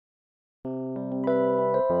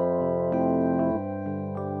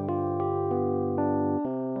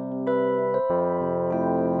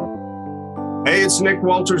Hey, it's Nick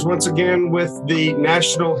Walters once again with the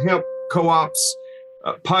National Hemp Co-ops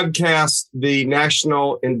podcast, the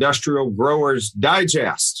National Industrial Growers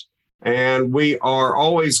Digest. And we are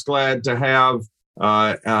always glad to have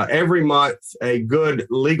every month a good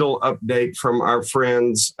legal update from our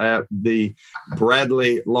friends at the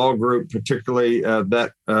Bradley Law Group, particularly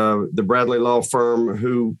the Bradley Law Firm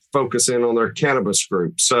who focus in on their cannabis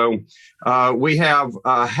group. So we have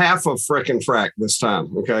half of frickin' frack this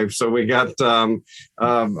time. Okay, so we got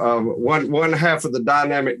one half of the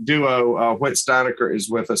dynamic duo. Whit Steinecker is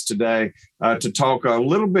with us today to talk a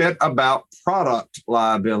little bit about product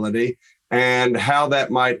liability and how that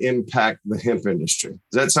might impact the hemp industry.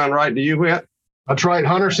 Does that sound right to you, Whit? That's right.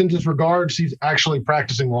 Hunter sends his regards. He's actually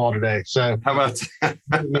practicing law today. So how about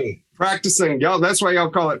that? Me. Practicing, y'all. That's why y'all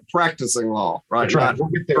call it practicing law, right? That's right. We'll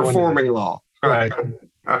get there performing law. Right.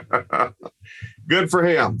 Good for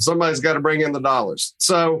him. Somebody's got to bring in the dollars.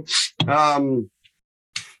 So, one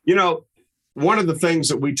of the things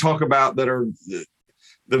that we talk about that are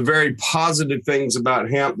the very positive things about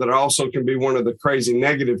hemp that also can be one of the crazy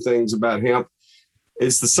negative things about hemp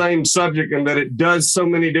is the same subject in that it does so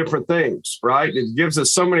many different things, right? It gives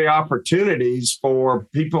us so many opportunities for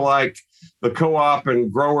people like the co-op and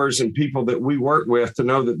growers and people that we work with to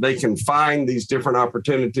know that they can find these different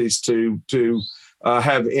opportunities to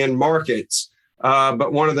have in markets.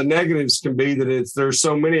 But one of the negatives can be that there's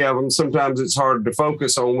so many of them, sometimes it's hard to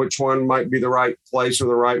focus on which one might be the right place or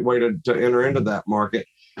the right way to enter into that market,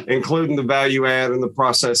 including the value add and the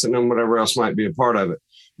processing and whatever else might be a part of it.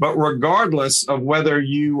 But regardless of whether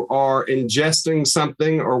you are ingesting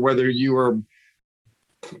something or whether you are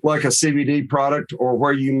like a CBD product or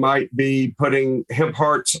where you might be putting hemp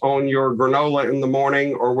hearts on your granola in the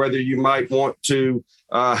morning, or whether you might want to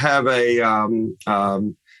have a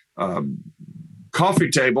coffee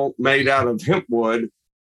table made out of hemp wood,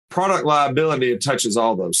 product liability, it touches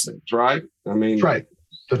all those things, right? I mean,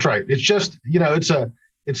 That's right. It's just,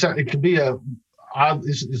 it can be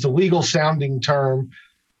it's a legal sounding term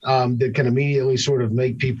that can immediately sort of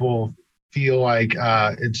make people feel like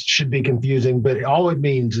it should be confusing, but all it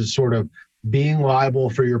means is sort of being liable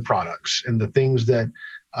for your products and the things that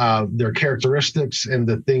their characteristics and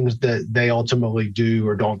the things that they ultimately do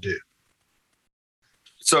or don't do.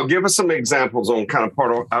 So give us some examples on kind of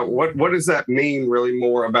part of what does that mean really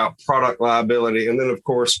more about product liability? And then, of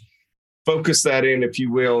course, focus that in, if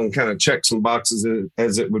you will, and kind of check some boxes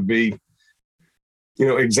as it would be,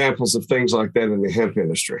 examples of things like that in the hemp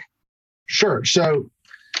industry. Sure. So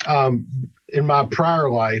in my prior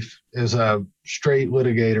life as a straight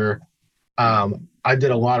litigator, I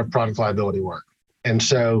did a lot of product liability work. And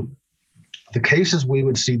so the cases we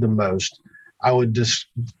would see the most, I would just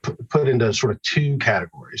put into sort of two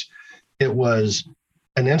categories. It was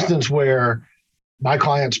an instance where my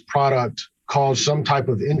client's product caused some type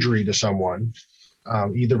of injury to someone,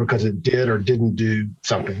 either because it did or didn't do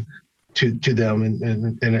something to them,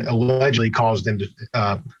 and it allegedly caused them to,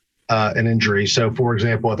 an injury. So, for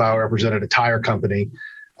example, if I represented a tire company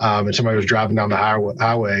and somebody was driving down the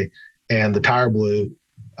highway and the tire blew,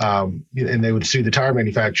 and they would sue the tire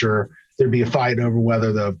manufacturer, there'd be a fight over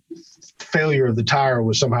whether the failure of the tire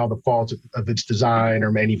was somehow the fault of its design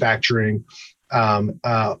or manufacturing. And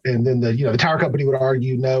then the tire company would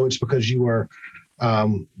argue, no, it's because you were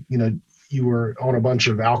on a bunch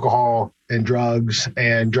of alcohol and drugs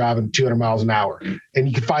and driving 200 miles an hour. And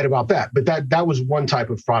you could fight about that. But that was one type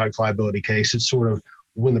of product liability case. It's sort of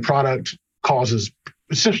when the product causes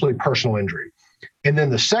essentially personal injury. And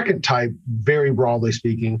then the second type, very broadly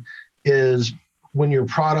speaking, is when your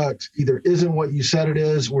product either isn't what you said it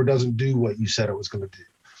is or doesn't do what you said it was going to do.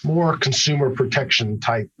 More consumer protection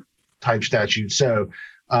type statute. So,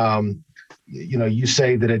 you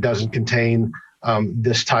say that it doesn't contain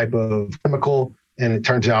this type of chemical, and it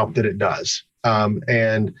turns out that it does.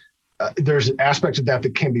 There's aspects of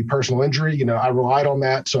that can be personal injury. I relied on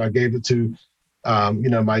that, so I gave it to,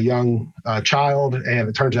 my young child, and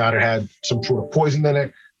it turns out it had some sort of poison in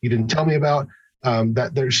it you didn't tell me about.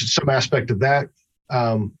 That there's some aspect of that.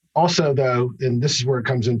 Also, though, and this is where it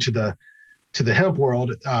comes into the hemp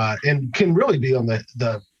world, and can really be on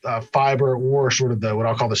the fiber or sort of what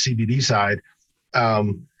I'll call the CBD side.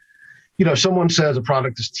 Someone says a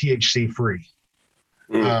product is THC free.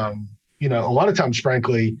 A lot of times,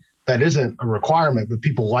 frankly, that isn't a requirement, but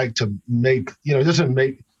people like to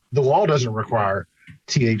the law doesn't require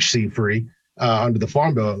THC free under the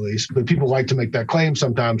Farm Bill, at least, but people like to make that claim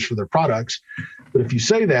sometimes for their products. But if you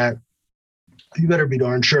say that, you better be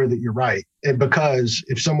darn sure that you're right. And because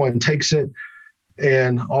if someone takes it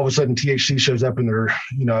and all of a sudden THC shows up in their,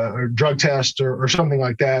 or drug test or something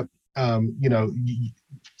like that,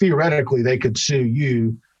 theoretically they could sue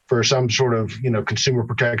you for some sort of, consumer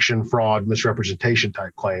protection, fraud, misrepresentation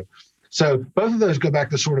type claim. So both of those go back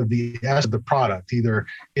to sort of the essence of the product. Either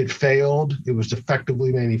it failed, it was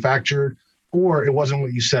defectively manufactured, or it wasn't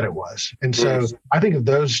what you said it was. And so I think of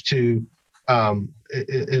those two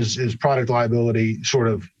is product liability, sort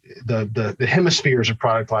of the hemispheres of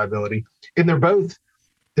product liability. And they're both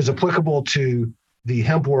as applicable to the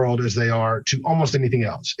hemp world as they are to almost anything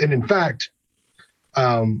else. And in fact,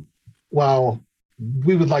 while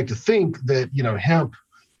we would like to think that, hemp,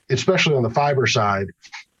 especially on the fiber side,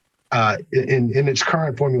 in its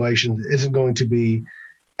current formulation, isn't going to be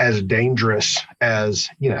as dangerous as,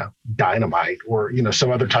 dynamite or,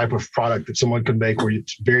 some other type of product that someone could make where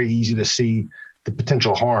it's very easy to see the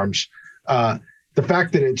potential harms. The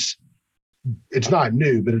fact that it's not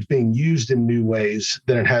new, but it's being used in new ways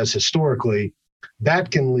than it has historically,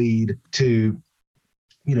 that can lead to,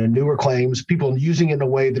 newer claims, people using it in a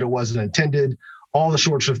way that it wasn't intended, all the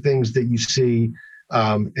sorts of things that you see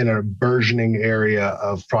in a burgeoning area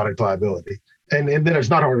of product liability. And then it's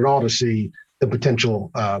not hard at all to see the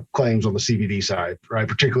potential claims on the CBD side, right?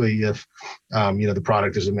 Particularly if, the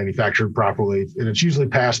product isn't manufactured properly, and it's usually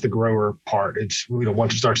past the grower part. It's,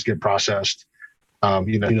 once it starts to get processed,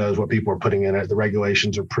 who knows what people are putting in it. The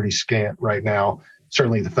regulations are pretty scant right now,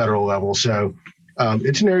 certainly at the federal level. So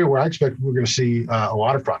it's an area where I expect we're going to see a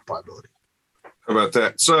lot of product liability. How about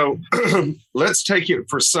that? So let's take it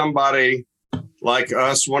for somebody like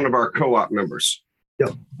us, one of our co-op members.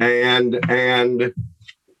 Yep. And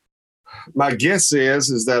my guess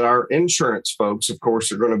is that our insurance folks, of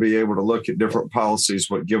course, are going to be able to look at different policies,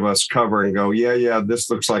 what give us cover and go, yeah, this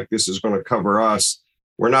looks like this is going to cover us.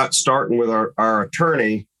 We're not starting with our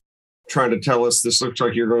attorney trying to tell us this looks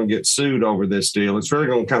like you're going to get sued over this deal. It's really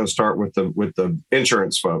going to kind of start with the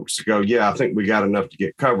insurance folks to go, yeah, I think we got enough to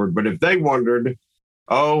get covered. But if they wondered,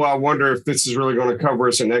 I wonder if this is really going to cover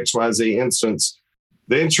us in XYZ instance,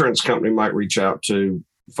 the insurance company might reach out to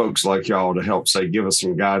folks like y'all to help give us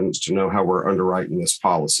some guidance to know how we're underwriting this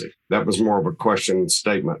policy. That was more of a question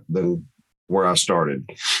statement than where I started.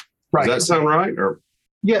 Right. Does that sound right? Or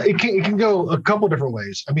yeah, it can go a couple different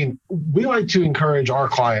ways. I mean, we like to encourage our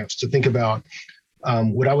clients to think about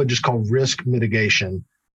what I would just call risk mitigation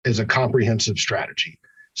as a comprehensive strategy.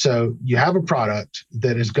 So you have a product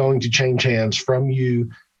that is going to change hands from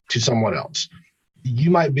you to someone else.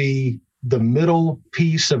 You might be the middle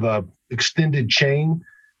piece of a extended chain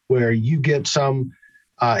where you get some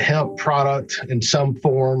hemp product in some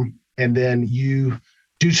form, and then you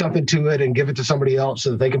do something to it and give it to somebody else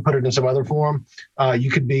so that they can put it in some other form.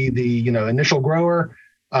 You could be the initial grower,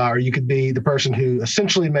 or you could be the person who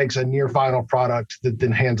essentially makes a near final product that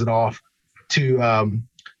then hands it off to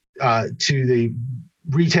the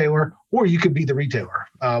retailer, or you could be the retailer,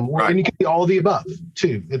 Right. And you could be all of the above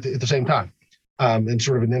too at the same time, in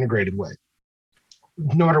sort of an integrated way.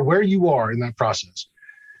 No matter where you are in that process,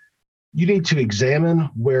 you need to examine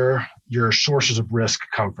where your sources of risk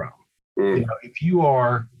come from. If you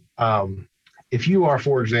are,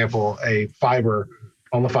 for example, a fiber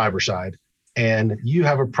on the fiber side, and you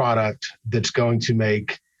have a product that's going to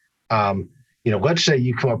make, let's say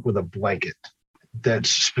you come up with a blanket that's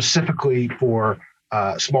specifically for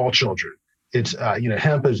small children. It's,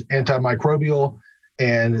 hemp is antimicrobial,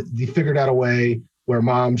 and you figured out a way where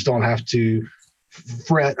moms don't have to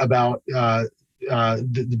fret about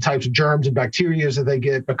the types of germs and bacteria that they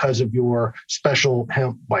get because of your special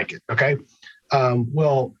hemp blanket. Okay.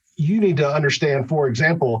 Well, you need to understand, for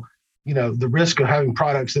example, the risk of having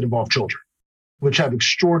products that involve children, which have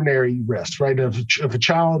extraordinary risks, right? If a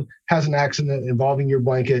child has an accident involving your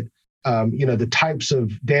blanket, the types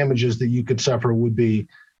of damages that you could suffer would be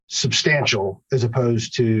substantial, as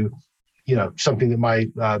opposed to, something that might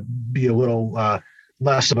be a little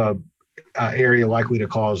less of a area likely to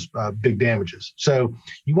cause big damages. So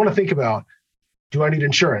you want to think about, do I need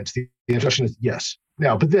insurance? The answer is yes.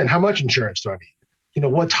 Now, but then how much insurance do I need?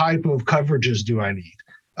 What type of coverages do I need?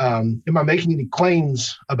 Am I making any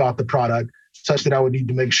claims about the product such that I would need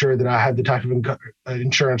to make sure that I have the type of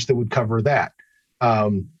insurance that would cover that?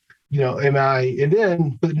 But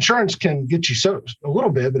insurance can get you a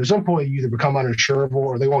little bit, but at some point you either become uninsurable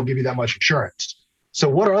or they won't give you that much insurance. So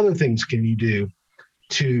what other things can you do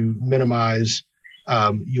to minimize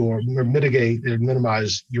mitigate and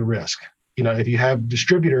minimize your risk? If you have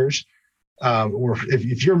distributors, or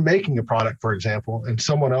if you're making a product, for example, and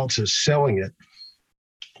someone else is selling it,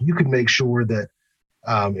 you can make sure that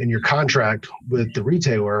in your contract with the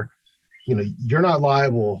retailer, you're not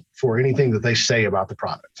liable for anything that they say about the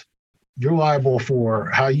product. You're liable for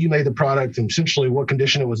how you made the product and essentially what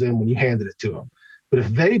condition it was in when you handed it to them. But if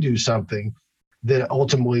they do something that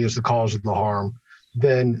ultimately is the cause of the harm,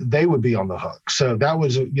 then they would be on the hook. So that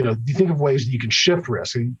was, you think of ways that you can shift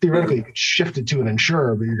risk. And theoretically, you could shift it to an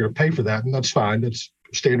insurer, but you're going to pay for that, and that's fine. That's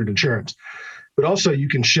standard insurance. But also you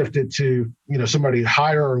can shift it to, somebody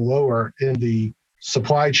higher or lower in the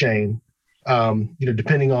supply chain,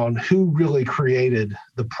 depending on who really created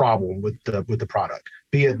the problem with the product,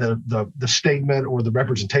 be it the statement or the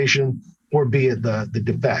representation, or be it the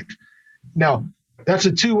defect. Now, that's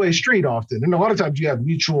a two-way street often. And a lot of times you have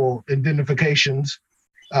mutual indemnifications,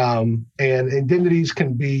 and indemnities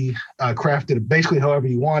can be crafted basically however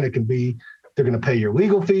you want. It can be they're going to pay your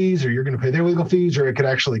legal fees, or you're going to pay their legal fees, or it could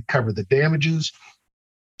actually cover the damages.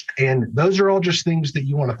 And those are all just things that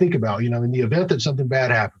you want to think about. In the event that something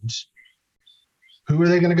bad happens, who are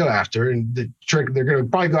they going to go after? And they're going to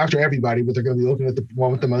probably go after everybody, but they're going to be looking at the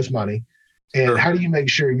one with the most money. And Sure. How do you make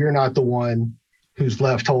sure you're not the one who's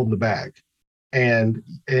left holding the bag? And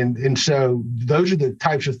so those are the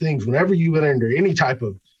types of things. Whenever you enter into any type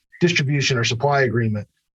of distribution or supply agreement,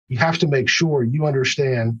 you have to make sure you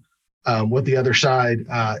understand what the other side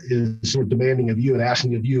is sort of demanding of you and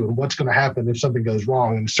asking of you, and what's going to happen if something goes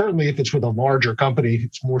wrong. And certainly if it's with a larger company,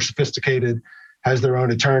 it's more sophisticated, has their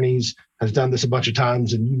own attorneys, has done this a bunch of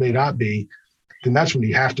times, and you may not be, then that's when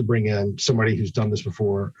you have to bring in somebody who's done this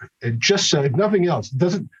before. And just so, if nothing else,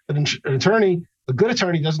 a good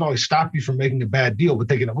attorney doesn't always stop you from making a bad deal, but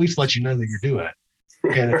they can at least let you know that you're doing it.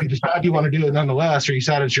 And if you decide you want to do it nonetheless, or you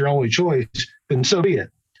decide it's your only choice, then so be it.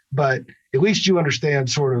 But at least you understand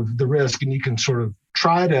sort of the risk, and you can sort of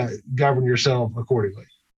try to govern yourself accordingly.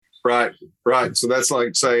 Right. So that's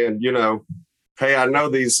like saying, hey, I know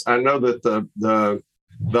that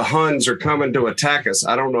the Huns are coming to attack us.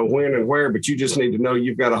 I don't know when and where, but you just need to know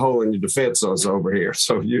you've got a hole in your defenses over here.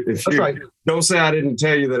 So if you right. Don't say I didn't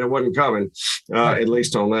tell you that it wasn't coming, right. At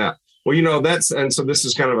least on that. Well, so this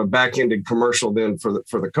is kind of a back-ended commercial then for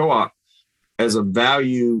the co-op as a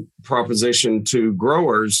value proposition to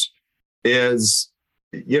growers is,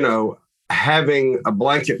 having a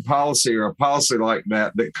blanket policy or a policy like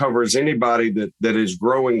that covers anybody that is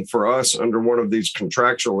growing for us under one of these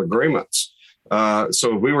contractual agreements.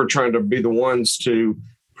 So if we were trying to be the ones to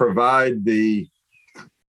provide the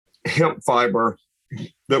hemp fiber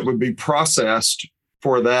that would be processed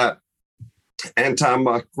for that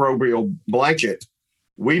antimicrobial blanket,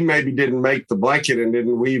 we maybe didn't make the blanket and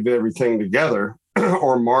didn't weave everything together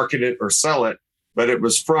or market it or sell it, but it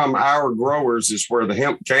was from our growers is where the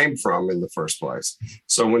hemp came from in the first place.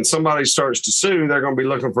 So when somebody starts to sue, they're going to be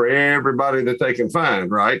looking for everybody that they can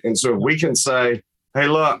find, right? And so if we can say, hey,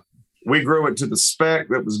 look, we grew it to the spec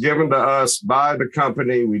that was given to us by the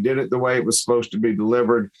company. We did it the way it was supposed to be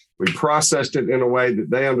delivered. We processed it in a way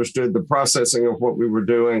that they understood the processing of what we were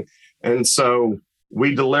doing. And so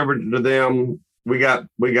we delivered it to them. We got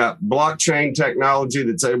blockchain technology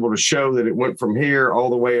that's able to show that it went from here all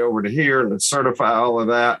the way over to here and to certify all of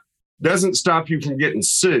that. Doesn't stop you from getting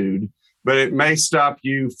sued, but it may stop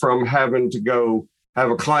you from having to go have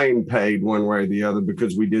a claim paid one way or the other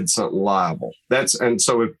because we did something liable. And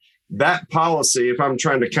so if that policy, if I'm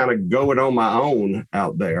trying to kind of go it on my own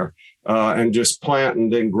out there and just plant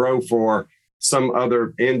and then grow for some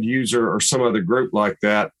other end user or some other group like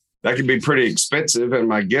that, that could be pretty expensive. And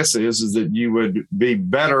my guess is that you would be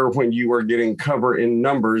better when you are getting cover in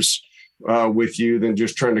numbers with you than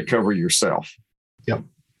just trying to cover yourself. Yep.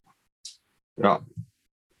 Yeah.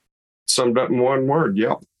 Summed up in one word.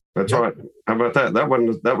 Yep. That's right. How about that?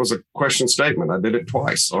 That was a question statement. I did it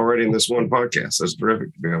twice already in this one podcast. That's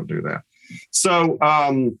terrific to be able to do that. So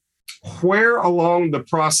where along the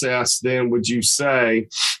process then would you say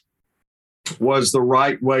was the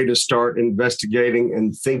right way to start investigating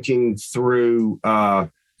and thinking through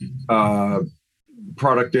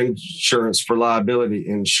product insurance for liability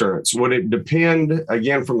insurance? Would it depend,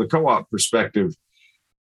 again, from the co-op perspective,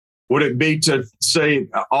 would it be to say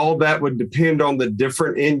all that would depend on the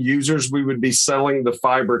different end users we would be selling the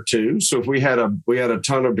fiber to? So if we had a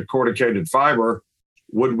ton of decorticated fiber,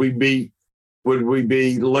 would we be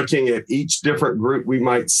looking at each different group we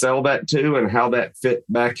might sell that to and how that fit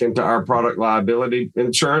back into our product liability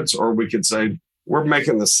insurance? Or we could say, we're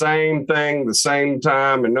making the same thing, the same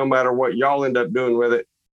time, and no matter what y'all end up doing with it,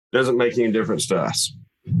 doesn't make any difference to us.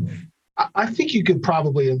 I think you could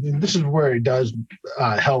probably, and this is where it does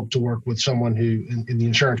help to work with someone who in the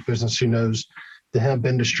insurance business who knows the hemp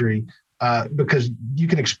industry, because you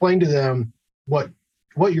can explain to them what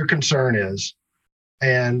your concern is.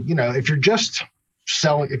 And, if you're just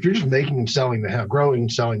making and selling the hemp, growing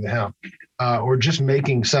and selling the hemp, or just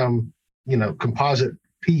making some, composite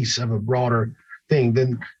piece of a broader thing,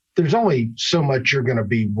 then there's only so much you're going to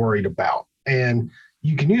be worried about. And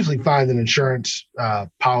you can usually find an insurance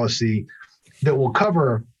policy that will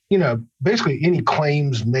cover, basically any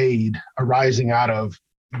claims made arising out of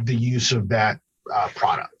the use of that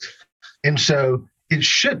product. And so it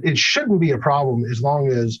shouldn't be a problem as long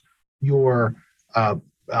as your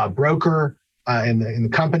broker and the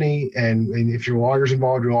company, and if your lawyer's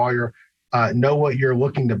involved, your lawyer know what you're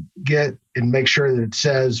looking to get and make sure that it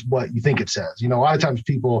says what you think it says. A lot of times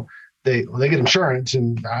people, they get insurance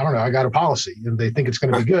and I don't know, I got a policy and they think it's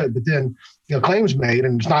going to be good, but then claims made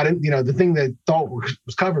and it's not in, the thing they thought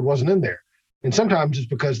was covered wasn't in there. And sometimes it's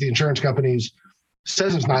because the insurance companies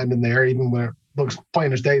says it's not in there, even when it looks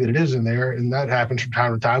plain as day that it is in there. And that happens from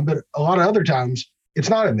time to time. But a lot of other times it's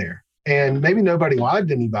not in there. And maybe nobody lied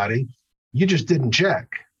to anybody. You just didn't check.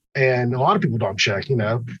 And a lot of people don't check.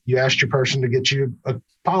 You asked your person to get you a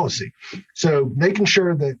policy. So making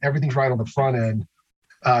sure that everything's right on the front end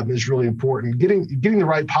is really important. Getting the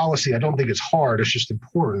right policy, I don't think it's hard. It's just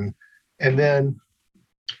important. And then,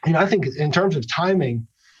 I think in terms of timing,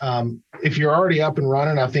 if you're already up and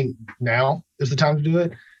running, I think now is the time to do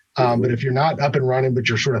it. But if you're not up and running, but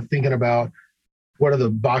you're sort of thinking about what are the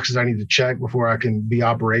boxes I need to check before I can be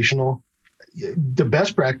operational, the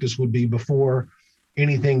best practice would be before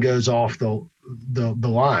anything goes off the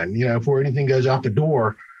line, before anything goes out the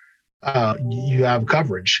door, you have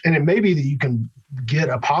coverage. And it may be that you can get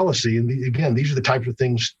a policy. And again, these are the types of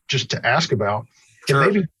things just to ask about. Sure.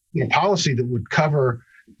 And maybe a policy that would cover,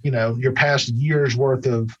 your past year's worth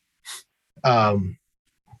of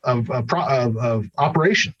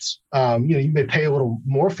operations. You may pay a little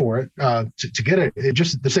more for it to get it. It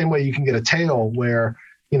just the same way you can get a tail where,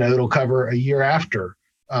 it'll cover a year after,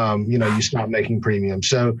 you stop making premiums.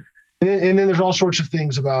 So, and then there's all sorts of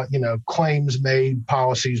things about, claims made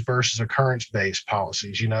policies versus occurrence-based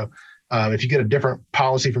policies. If you get a different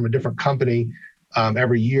policy from a different company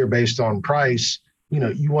every year based on price,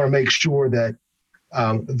 you want to make sure that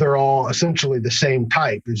they're all essentially the same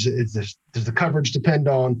type. Does the coverage depend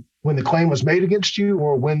on when the claim was made against you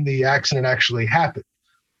or when the accident actually happened?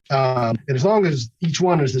 And as long as each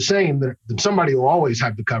one is the same, then somebody will always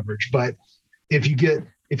have the coverage. But if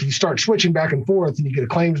you start switching back and forth and you get a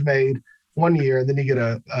claims made one year and then you get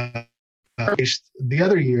a the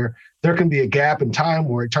other year, there can be a gap in time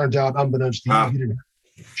where it turns out, unbeknownst to you, you didn't have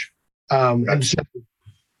coverage. And so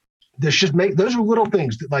those are little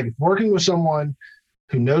things that, like working with someone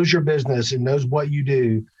who knows your business and knows what you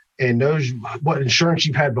do and knows what insurance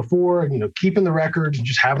you've had before, and keeping the records and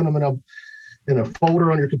just having them in a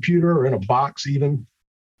folder on your computer or in a box, even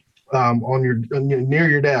near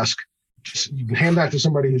your desk. You can hand that to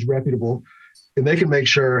somebody who's reputable, and they can make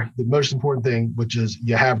sure the most important thing, which is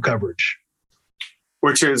you have coverage.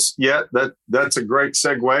 Which is, that's a great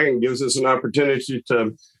segue and gives us an opportunity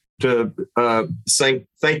to say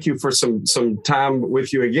thank you for some time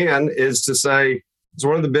with you again, is to say it's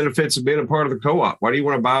one of the benefits of being a part of the co-op. Why do you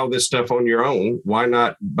want to buy all this stuff on your own? Why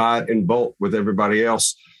not buy it in bulk with everybody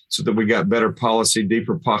else so that we got better policy,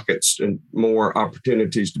 deeper pockets, and more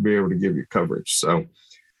opportunities to be able to give you coverage? So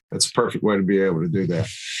that's a perfect way to be able to do that.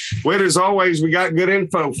 Whit, as always, we got good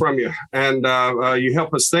info from you, and you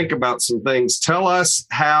help us think about some things. Tell us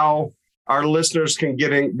how our listeners can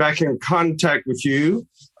get back in contact with you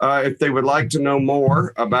if they would like to know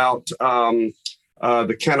more about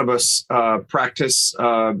the cannabis practice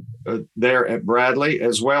there at Bradley,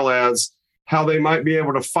 as well as how they might be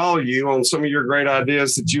able to follow you on some of your great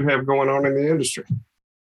ideas that you have going on in the industry.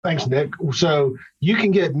 Thanks, Nick. So you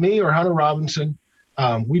can get me or Hunter Robinson.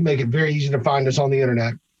 We make it very easy to find us on the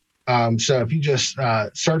internet. So if you just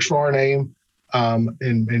search for our name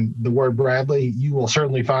in the word Bradley, you will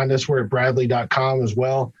certainly find us. We're at bradley.com as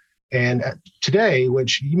well. And today,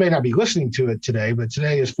 which you may not be listening to it today, but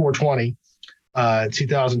today is 4/20,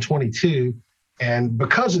 2022. And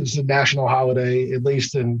because it's a national holiday, at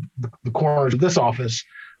least in the corners of this office,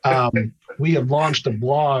 we have launched a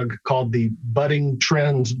blog called the Budding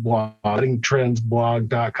Trends blog,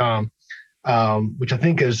 buddingtrendsblog.com. Which I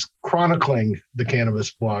think is chronicling the cannabis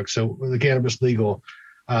blog, so the cannabis legal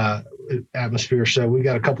atmosphere. So we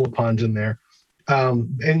got a couple of puns in there,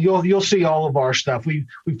 and you'll see all of our stuff. We've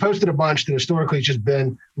posted a bunch that historically has just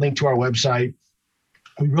been linked to our website.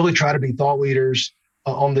 We really try to be thought leaders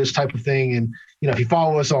on this type of thing, and if you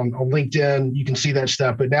follow us on LinkedIn, you can see that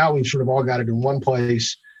stuff. But now we've sort of all got it in one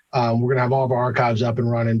place. We're gonna have all of our archives up and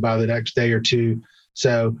running by the next day or two.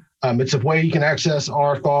 So it's a way you can access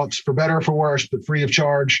our thoughts for better or for worse, but free of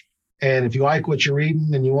charge. And if you like what you're reading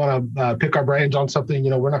and you want to pick our brains on something,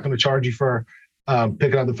 we're not going to charge you for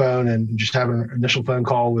picking up the phone and just having an initial phone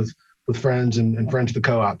call with friends and friends of the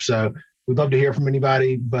co-op. So we'd love to hear from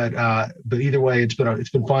anybody, but either way, it's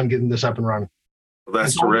been fun getting this up and running.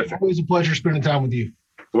 That's It's terrific. always a pleasure spending time with you.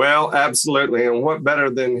 Well, absolutely. And what better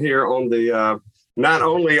than here on the, not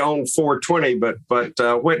only on 420, but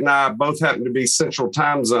Whit and I both happen to be Central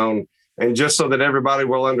Time Zone. And just so that everybody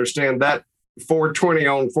will understand, that 420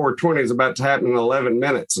 on 420 is about to happen in 11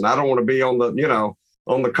 minutes. And I don't want to be on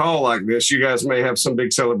the call like this. You guys may have some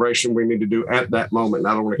big celebration we need to do at that moment. And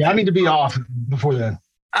I don't want to. Yeah, I need to be off before then.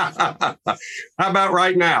 How about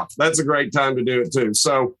right now? That's a great time to do it too.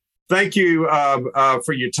 So thank you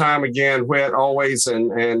for your time again, Whit, always.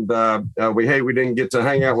 And we hate we didn't get to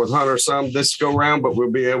hang out with Hunter some this go round, but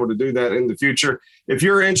we'll be able to do that in the future. If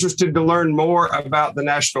you're interested to learn more about the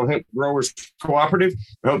National Hemp Growers Cooperative,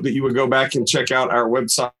 I hope that you would go back and check out our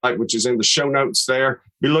website, which is in the show notes there.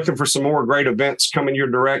 Be looking for some more great events coming your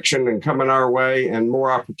direction and coming our way, and more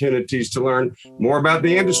opportunities to learn more about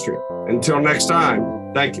the industry. Until next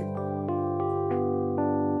time, thank you.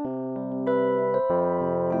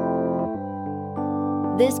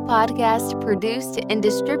 This podcast produced and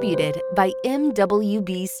distributed by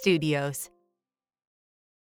MWB Studios.